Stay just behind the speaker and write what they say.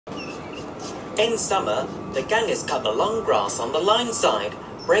In summer, the gangers cut the long grass on the line side,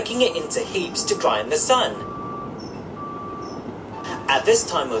 breaking it into heaps to dry in the sun. At this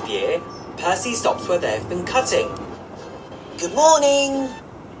time of year, Percy stops where they've been cutting. Good morning.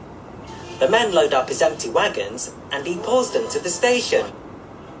 The men load up his empty wagons and he pulls them to the station.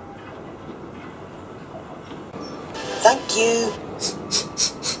 Thank you.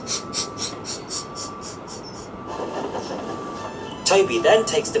 Toby then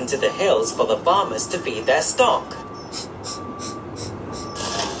takes them to the hills for the farmers to feed their stock.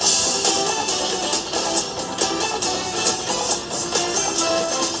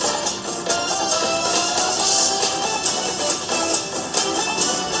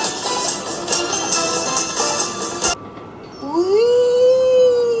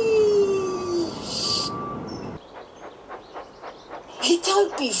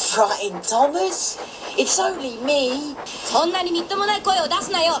 Don't be frightened, Thomas. It's only me. そんなにみっともない声を出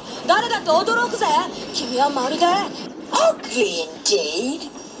すなよ。誰だって驚くぜ。君はまるで Ugly indeed.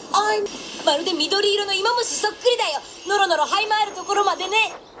 I'm まるで緑色のイモムシそっくりだよ。ノロノロ這い回るところまで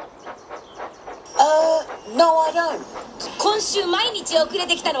ね。No, I don't. 今週毎日遅れ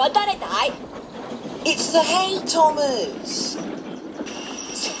てきたのは誰だい？ It's the hay, Thomas.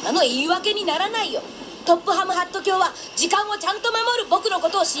 そんなの言い訳にならないよ。トップハムハット卿は時間をちゃんと守る僕のこ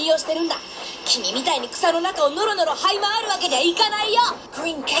とを信用してるんだ。君みたいに草の中をノロノロ這い回るわけじゃいかないよ。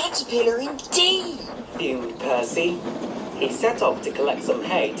 Green caterpillar indeed. Fumed Percy. He set off to collect some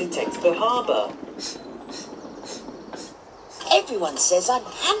hay to take to the harbour. Everyone says I'm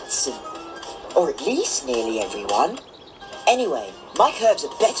handsome. Or at least nearly everyone. Anyway, my curves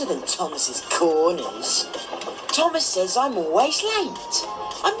are better than Thomas's corners. Thomas says I'm always late.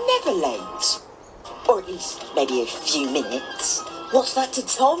 I'm never late. Or at least maybe a few minutes. What's that to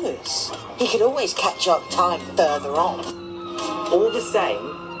Thomas? He could always catch up time further on. All the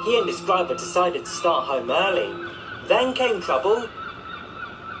same, he and his driver decided to start home early. Then came trouble.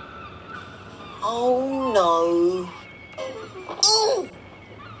 Oh no. Ooh.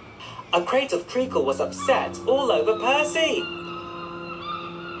 A crate of treacle was upset all over Percy.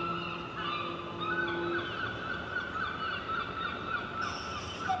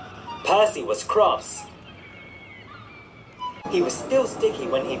 Percy was cross. He was still sticky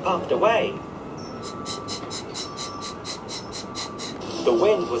when he puffed away. The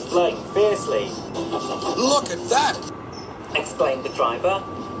wind was blowing fiercely. Look at that! Exclaimed the driver.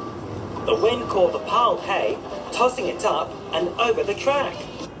 The wind caught the piled hay, tossing it up and over the track.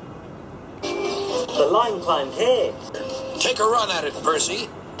 The line climbed here. Take a run at it, Percy.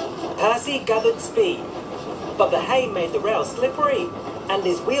 Percy gathered speed, but the hay made the rail slippery, and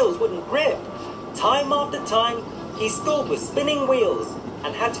his wheels wouldn't grip. Time after time, he stalled with spinning wheels,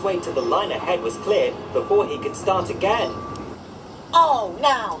 and had to wait till the line ahead was cleared before he could start again. Oh,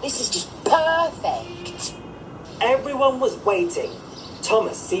 now this is just perfect. Everyone was waiting.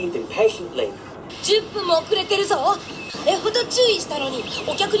 Thomas seemed impatiently. 10分も遅れてるぞ。あれほど注意したのに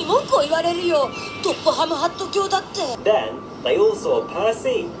お客に文句を言われるよ。トップハムハット卿だって。 Then they all saw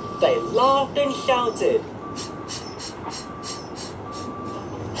Percy. They laughed and shouted.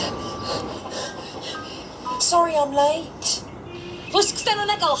 Sorry I'm late. 干し草の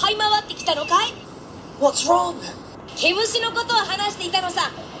中を這い回ってきたのかい？ What's wrong? 毛虫のことを話していたのさ。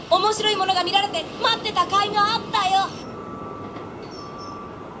面白いものが見られて待ってた甲斐があったよ。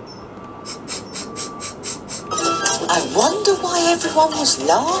I wonder why everyone was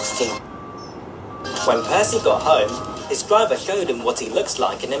laughing. When Percy got home, his driver showed him what he looks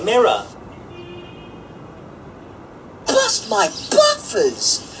like in a mirror. Bust my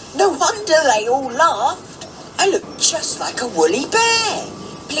buffers! No wonder they all laughed. I look just like a woolly bear.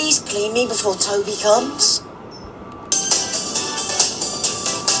 Please clean me before Toby comes.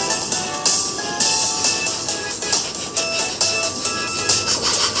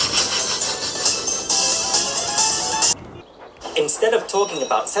 Instead of talking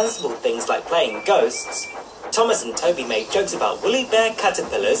about sensible things like playing ghosts, Thomas and Toby made jokes about woolly bear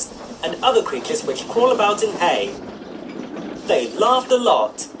caterpillars and other creatures which crawl about in hay. They laughed a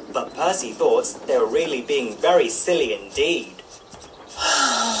lot, but Percy thought they were really being very silly indeed.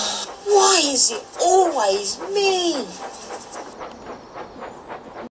 Why is it always me?